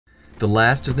The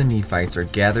last of the Nephites are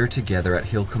gathered together at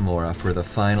Hill Cumorah for the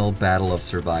final battle of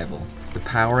survival. The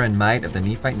power and might of the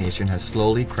Nephite nation has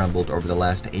slowly crumbled over the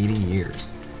last 80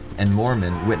 years, and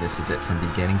Mormon witnesses it from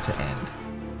beginning to end.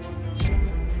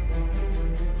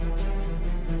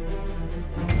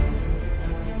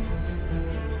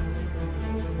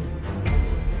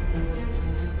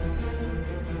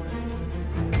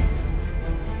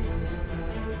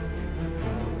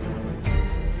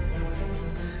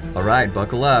 Alright,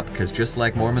 buckle up, because just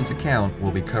like Mormon's account,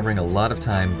 we'll be covering a lot of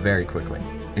time very quickly.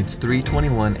 It's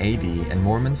 321 AD, and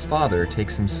Mormon's father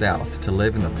takes him south to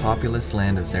live in the populous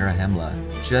land of Zarahemla,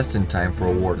 just in time for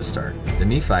a war to start. The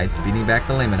Nephites beating back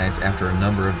the Lamanites after a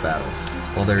number of battles.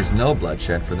 While there's no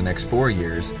bloodshed for the next 4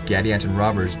 years, Gadianton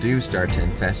robbers do start to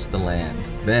infest the land.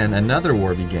 Then another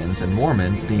war begins, and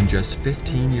Mormon, being just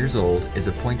 15 years old, is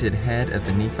appointed head of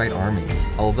the Nephite armies.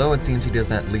 Although it seems he does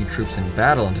not lead troops in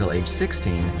battle until age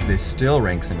 16, this still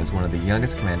ranks him as one of the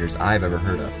youngest commanders I've ever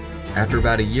heard of. After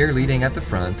about a year leading at the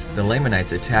front, the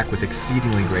Lamanites attack with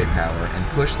exceedingly great power and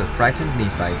push the frightened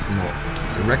Nephites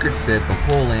north. The record says the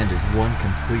whole land is one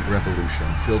complete revolution,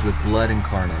 filled with blood and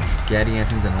carnage.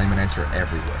 Gadiantons and Lamanites are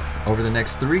everywhere. Over the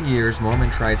next 3 years,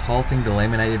 Mormon tries halting the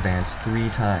Lamanite advance 3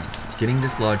 times, getting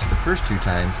dislodged the first 2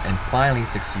 times and finally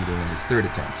succeeding in his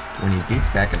 3rd attempt, when he beats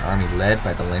back an army led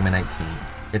by the Lamanite king.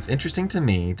 It's interesting to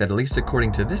me that, at least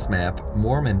according to this map,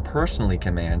 Mormon personally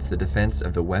commands the defense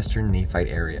of the western Nephite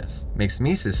areas. Makes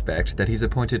me suspect that he's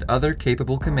appointed other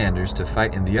capable commanders to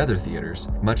fight in the other theaters,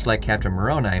 much like Captain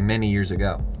Moroni many years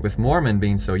ago. With Mormon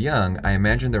being so young, I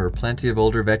imagine there were plenty of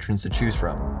older veterans to choose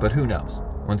from, but who knows?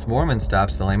 Once Mormon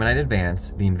stops the Lamanite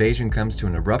advance, the invasion comes to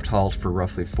an abrupt halt for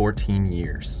roughly 14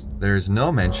 years. There is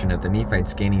no mention of the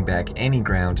Nephites gaining back any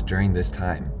ground during this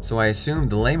time, so I assume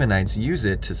the Lamanites use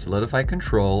it to solidify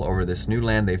control over this new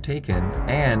land they've taken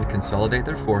and consolidate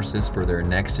their forces for their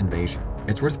next invasion.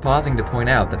 It's worth pausing to point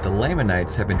out that the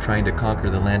Lamanites have been trying to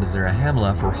conquer the land of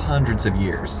Zarahemla for hundreds of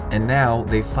years, and now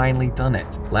they've finally done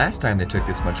it. Last time they took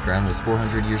this much ground was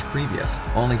 400 years previous,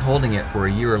 only holding it for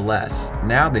a year or less.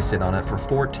 Now they sit on it for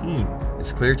 14.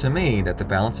 It's clear to me that the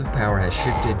balance of power has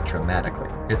shifted dramatically.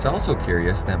 It's also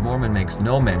curious that Mormon makes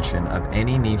no mention of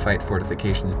any Nephite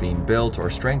fortifications being built or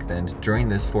strengthened during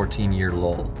this 14-year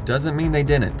lull. Doesn't mean they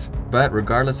didn't, but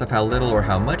regardless of how little or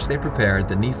how much they prepared,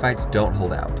 the Nephites don't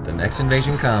hold out. The next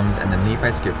invasion comes and the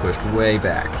Nephites get pushed way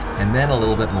back, and then a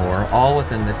little bit more, all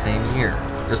within the same year.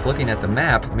 Just looking at the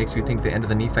map makes me think the end of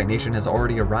the Nephite nation has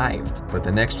already arrived. But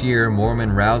the next year,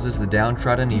 Mormon rouses the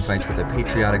downtrodden Nephites with a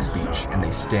patriotic speech, and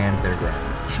they stand their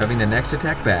ground, shoving the next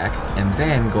attack back, and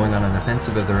then going on an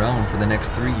offensive of their own for the next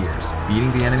 3 years,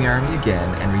 beating the enemy army again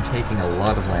and retaking a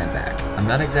lot of land back. I'm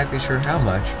not exactly sure how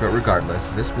much, but regardless,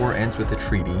 this war ends with a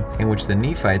treaty in which the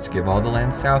Nephites give all the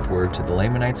land southward to the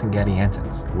Lamanites and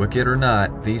Gadiantons. Wicked or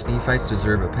not, these Nephites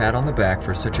deserve a pat on the back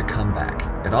for such a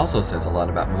comeback. It also says a lot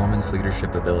about Mormon's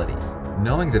leadership abilities.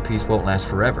 Knowing the peace won't last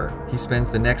forever, he spends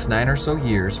the next 9 or so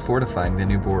years fortifying the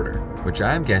new border, which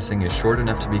I'm guessing is short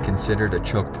enough to be considered a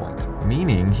choke point,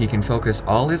 meaning he can focus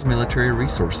all his military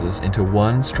resources into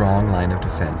one strong line of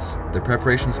defense. The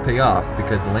preparations pay off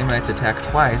because the Lamanites attack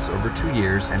twice over 2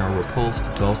 years and are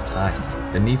repulsed both times.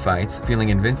 The Nephites, feeling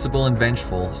invincible and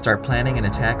vengeful, start planning an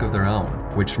attack of their own,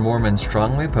 which Mormon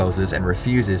strongly opposes and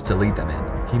refuses to lead them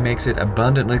in. He makes it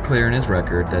abundantly clear in his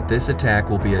record that this attack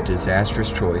will be a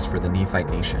disastrous choice for the Nephite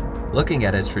nation. Looking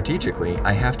at it strategically,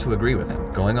 I have to agree with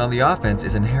him. Going on the offense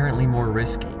is inherently more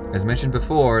risky. As mentioned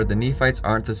before, the Nephites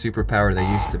aren't the superpower they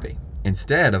used to be.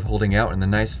 Instead of holding out in the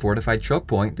nice fortified choke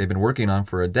point they've been working on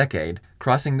for a decade,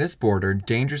 crossing this border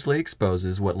dangerously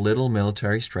exposes what little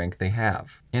military strength they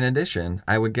have. In addition,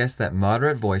 I would guess that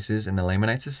moderate voices in the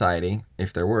Lamanite society,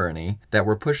 if there were any, that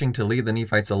were pushing to leave the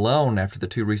Nephites alone after the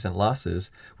 2 recent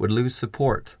losses, would lose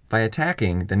support. By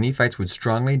attacking, the Nephites would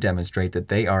strongly demonstrate that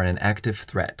they are an active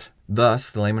threat. Thus,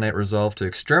 the Lamanite resolve to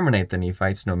exterminate the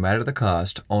Nephites no matter the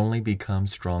cost only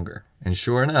becomes stronger. And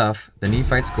sure enough, the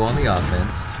Nephites go on the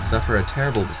offense, suffer a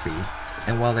terrible defeat,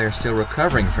 and while they are still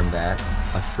recovering from that,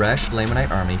 a fresh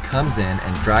Lamanite army comes in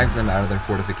and drives them out of their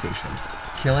fortifications,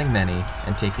 killing many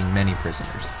and taking many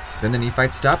prisoners. Then the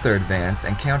Nephites stop their advance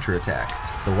and counterattack.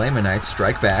 The Lamanites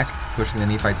strike back, pushing the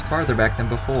Nephites farther back than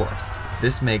before.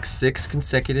 This makes 6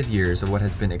 consecutive years of what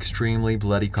has been extremely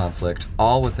bloody conflict,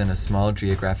 all within a small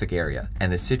geographic area,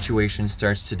 and the situation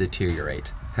starts to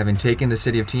deteriorate. Having taken the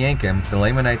city of Teancum, the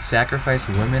Lamanites sacrifice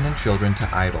women and children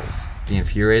to idols. The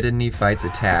infuriated Nephites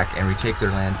attack and retake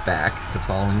their land back the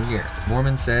following year.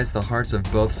 Mormon says the hearts of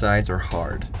both sides are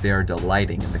hard. They are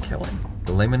delighting in the killing.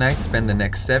 The Lamanites spend the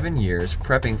next 7 years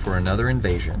prepping for another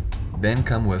invasion. then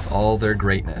come with all their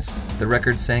greatness. The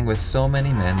record saying with so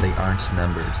many men they aren't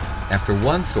numbered. After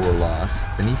one sore loss,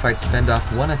 the Nephites fend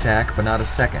off one attack but not a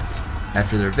second.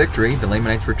 After their victory, the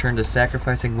Lamanites return to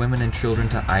sacrificing women and children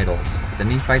to idols. The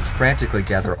Nephites frantically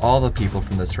gather all the people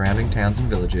from the surrounding towns and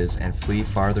villages and flee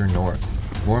farther north.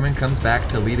 Mormon comes back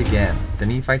to lead again, the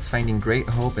Nephites finding great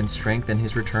hope and strength in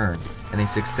his return, and they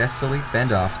successfully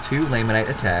fend off 2 Lamanite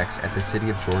attacks at the city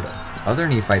of Jordan. Other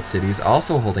Nephite cities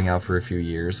also holding out for a few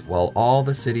years, while all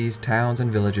the cities, towns,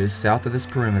 and villages south of this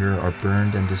perimeter are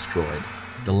burned and destroyed.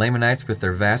 The Lamanites with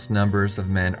their vast numbers of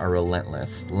men are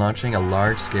relentless, launching a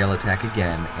large-scale attack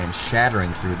again and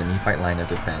shattering through the Nephite line of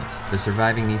defense, the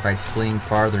surviving Nephites fleeing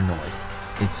farther north.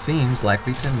 It seems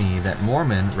likely to me that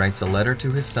Mormon writes a letter to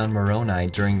his son Moroni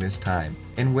during this time,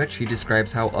 in which he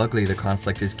describes how ugly the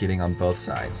conflict is getting on both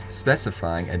sides,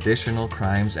 specifying additional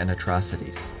crimes and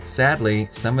atrocities. Sadly,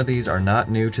 some of these are not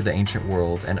new to the ancient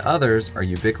world, and others are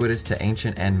ubiquitous to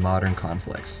ancient and modern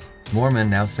conflicts. Mormon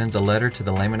now sends a letter to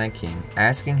the Lamanite king,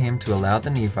 asking him to allow the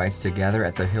Nephites to gather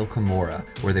at the hill Cumorah,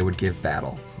 where they would give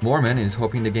battle. Mormon is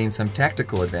hoping to gain some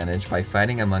tactical advantage by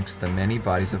fighting amongst the many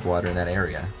bodies of water in that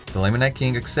area. The Lamanite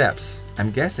king accepts,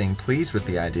 I'm guessing pleased with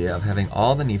the idea of having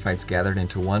all the Nephites gathered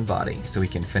into one body so he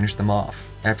can finish them off.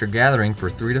 After gathering for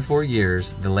 3 to 4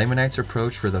 years, the Lamanites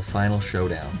approach for the final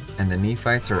showdown, and the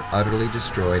Nephites are utterly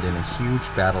destroyed in a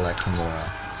huge battle at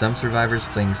Cumorah, some survivors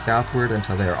fleeing southward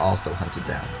until they are also hunted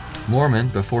down. Mormon,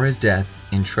 before his death,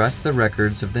 entrusts the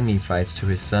records of the Nephites to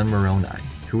his son Moroni,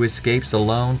 who escapes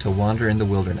alone to wander in the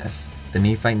wilderness. The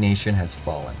Nephite nation has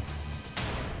fallen.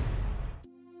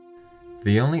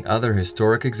 The only other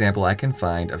historic example I can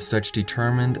find of such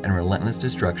determined and relentless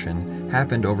destruction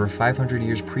happened over 500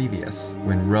 years previous,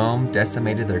 when Rome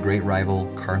decimated their great rival,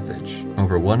 Carthage.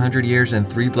 Over 100 years and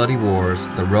 3 bloody wars,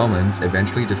 the Romans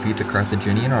eventually defeat the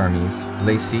Carthaginian armies,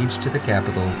 lay siege to the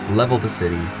capital, level the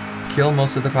city, kill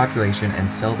most of the population, and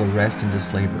sell the rest into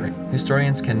slavery.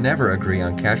 Historians can never agree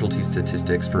on casualty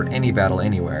statistics for any battle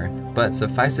anywhere, but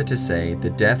suffice it to say, the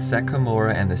deaths at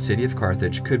Cumorah and the city of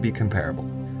Carthage could be comparable.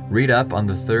 Read up on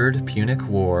the Third Punic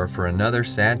War for another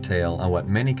sad tale on what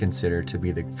many consider to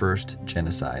be the first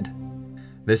genocide.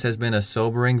 This has been a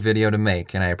sobering video to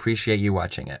make, and I appreciate you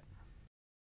watching it.